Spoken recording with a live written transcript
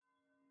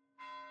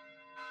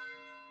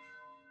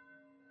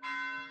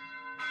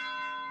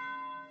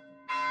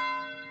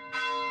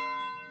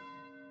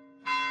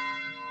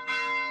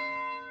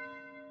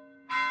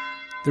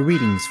The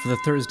readings for the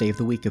Thursday of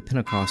the week of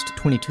Pentecost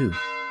 22,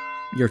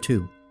 Year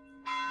 2.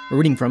 A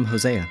reading from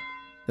Hosea,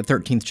 the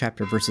 13th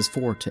chapter, verses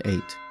 4 to 8.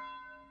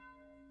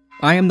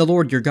 I am the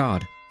Lord your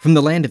God, from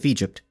the land of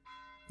Egypt.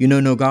 You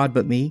know no God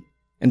but me,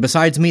 and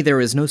besides me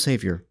there is no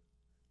Savior.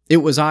 It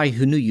was I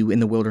who knew you in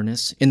the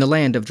wilderness, in the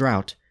land of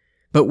drought.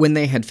 But when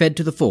they had fed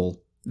to the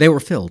full, they were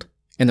filled,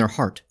 and their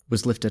heart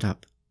was lifted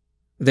up.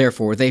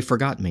 Therefore they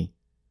forgot me.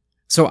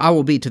 So I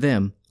will be to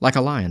them like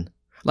a lion,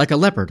 like a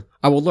leopard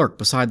I will lurk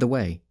beside the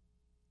way.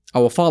 I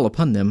will fall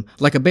upon them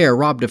like a bear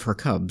robbed of her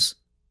cubs.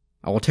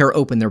 I will tear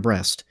open their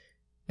breast,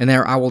 and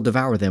there I will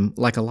devour them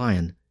like a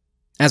lion,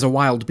 as a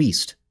wild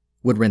beast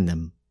would rend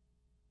them.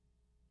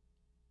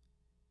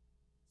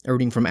 A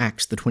reading from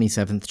Acts, the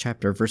 27th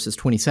chapter, verses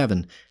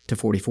 27 to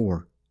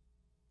 44.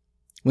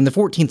 When the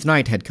 14th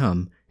night had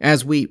come,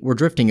 as we were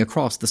drifting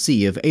across the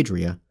Sea of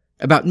Adria,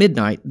 about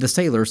midnight the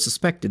sailors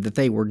suspected that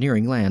they were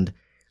nearing land,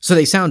 so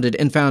they sounded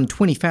and found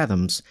 20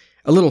 fathoms.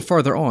 A little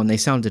farther on they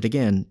sounded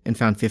again and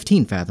found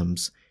 15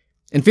 fathoms.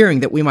 And fearing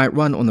that we might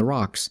run on the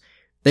rocks,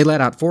 they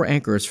let out 4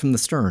 anchors from the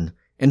stern,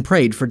 and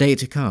prayed for day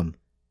to come.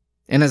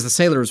 And as the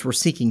sailors were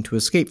seeking to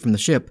escape from the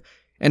ship,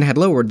 and had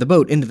lowered the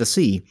boat into the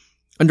sea,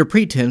 under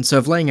pretense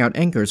of laying out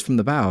anchors from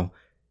the bow,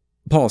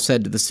 Paul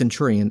said to the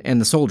centurion and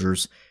the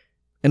soldiers,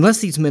 Unless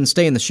these men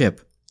stay in the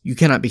ship, you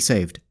cannot be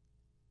saved.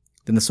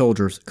 Then the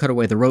soldiers cut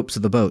away the ropes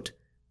of the boat,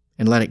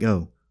 and let it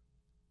go.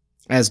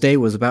 As day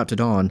was about to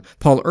dawn,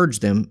 Paul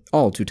urged them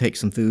all to take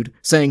some food,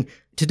 saying,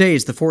 Today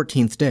is the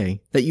 14th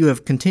day that you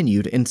have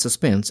continued in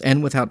suspense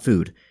and without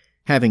food,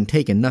 having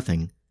taken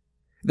nothing.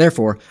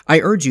 Therefore, I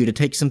urge you to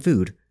take some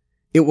food.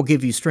 It will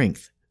give you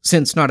strength,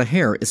 since not a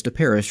hair is to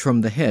perish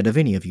from the head of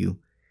any of you.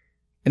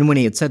 And when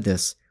he had said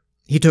this,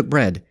 he took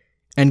bread,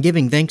 and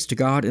giving thanks to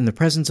God in the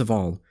presence of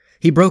all,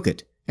 he broke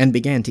it and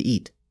began to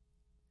eat.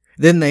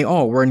 Then they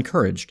all were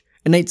encouraged,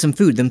 and ate some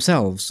food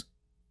themselves.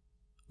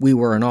 We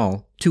were in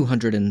all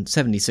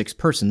 276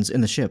 persons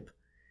in the ship.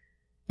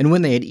 And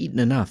when they had eaten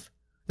enough,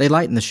 they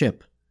lightened the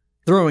ship,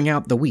 throwing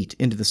out the wheat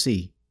into the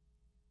sea.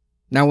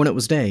 Now when it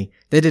was day,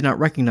 they did not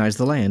recognize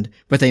the land,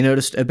 but they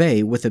noticed a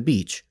bay with a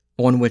beach,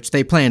 on which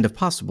they planned, if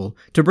possible,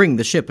 to bring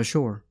the ship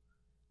ashore.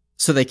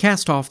 So they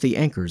cast off the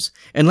anchors,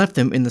 and left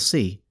them in the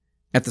sea,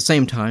 at the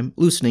same time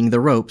loosening the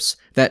ropes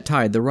that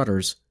tied the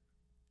rudders.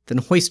 Then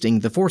hoisting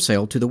the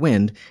foresail to the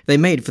wind, they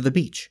made for the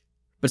beach.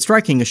 But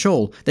striking a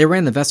shoal, they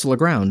ran the vessel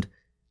aground.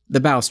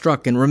 The bow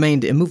struck and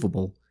remained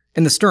immovable,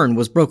 and the stern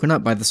was broken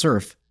up by the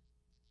surf.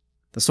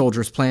 The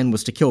soldiers' plan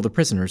was to kill the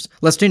prisoners,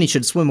 lest any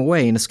should swim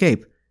away and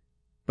escape.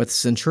 But the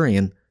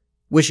centurion,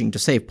 wishing to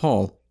save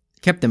Paul,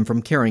 kept them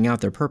from carrying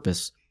out their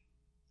purpose.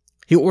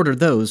 He ordered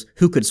those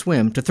who could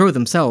swim to throw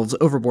themselves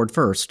overboard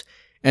first,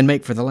 and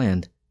make for the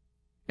land,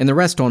 and the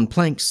rest on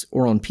planks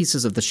or on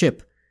pieces of the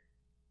ship.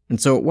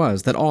 And so it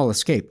was that all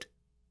escaped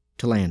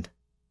to land.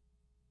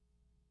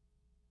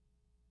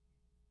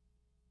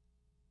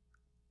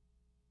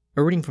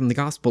 A reading from the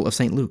Gospel of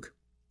St. Luke,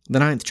 the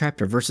 9th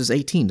chapter, verses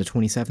 18 to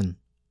 27.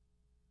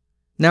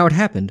 Now it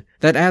happened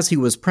that as he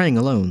was praying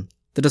alone,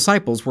 the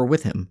disciples were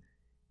with him,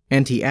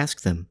 and he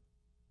asked them,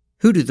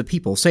 Who do the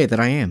people say that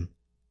I am?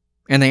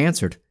 And they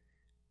answered,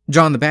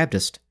 John the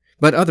Baptist,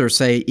 but others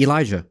say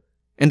Elijah,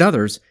 and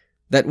others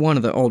that one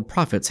of the old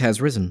prophets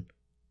has risen.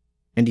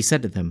 And he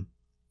said to them,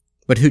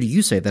 But who do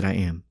you say that I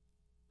am?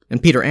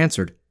 And Peter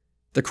answered,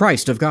 The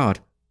Christ of God.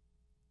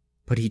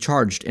 But he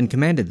charged and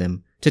commanded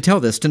them to tell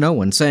this to no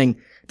one, saying,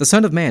 The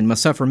Son of Man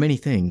must suffer many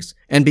things,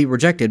 and be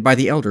rejected by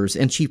the elders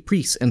and chief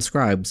priests and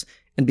scribes,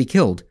 and be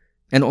killed,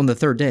 and on the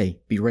 3rd day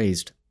be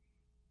raised.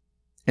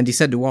 And he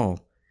said to all,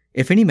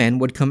 If any man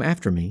would come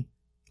after me,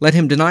 let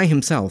him deny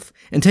himself,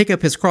 and take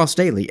up his cross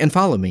daily, and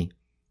follow me.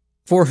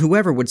 For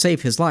whoever would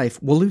save his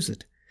life will lose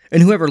it,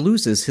 and whoever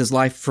loses his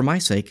life for my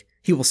sake,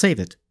 he will save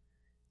it.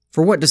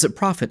 For what does it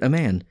profit a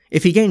man,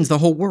 if he gains the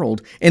whole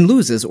world, and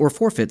loses or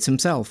forfeits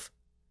himself?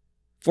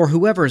 For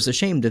whoever is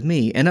ashamed of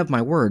me and of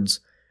my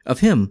words,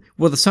 of him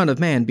will the Son of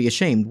Man be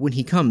ashamed when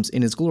he comes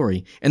in his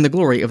glory, and the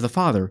glory of the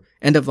Father,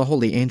 and of the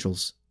holy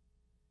angels.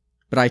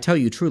 But I tell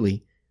you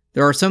truly,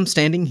 there are some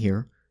standing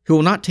here who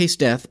will not taste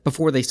death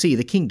before they see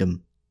the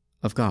kingdom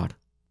of God.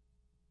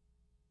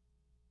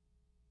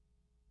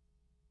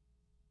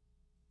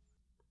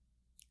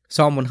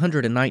 Psalm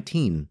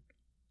 119,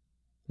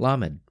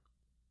 Lamed.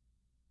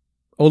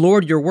 O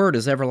Lord, your word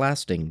is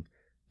everlasting.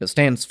 It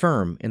stands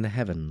firm in the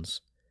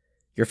heavens.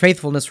 Your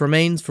faithfulness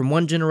remains from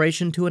one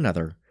generation to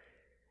another.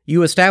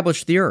 You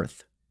established the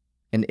earth,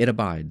 and it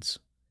abides.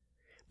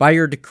 By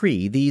your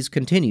decree these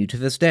continue to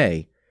this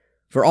day,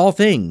 for all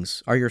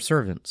things are your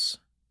servants.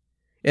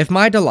 If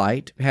my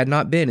delight had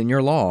not been in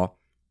your law,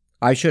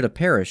 I should have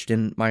perished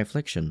in my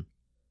affliction.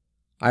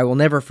 I will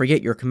never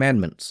forget your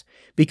commandments,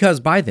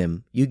 because by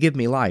them you give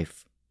me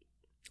life.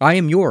 I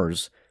am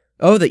yours.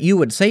 Oh, that you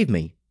would save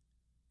me,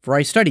 for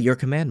I study your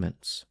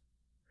commandments.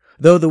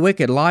 Though the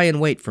wicked lie in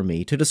wait for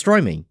me to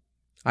destroy me,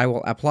 I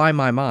will apply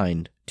my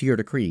mind to your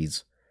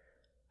decrees.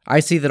 I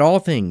see that all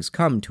things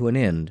come to an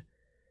end,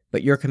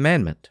 but your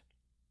commandment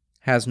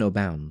has no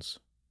bounds.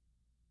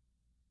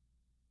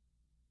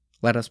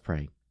 Let us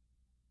pray.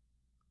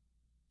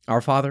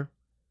 Our Father,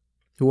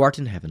 who art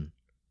in heaven,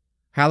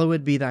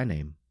 hallowed be thy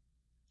name.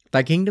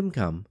 Thy kingdom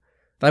come,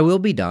 thy will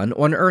be done,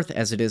 on earth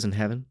as it is in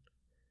heaven.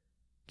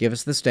 Give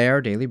us this day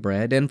our daily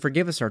bread, and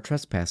forgive us our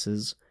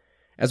trespasses,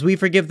 as we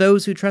forgive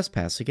those who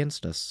trespass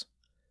against us.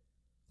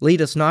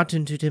 Lead us not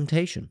into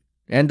temptation,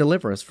 and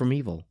deliver us from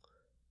evil.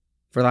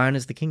 For thine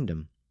is the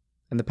kingdom,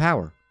 and the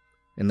power,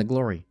 and the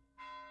glory,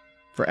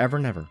 forever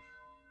and ever.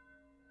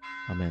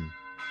 Amen.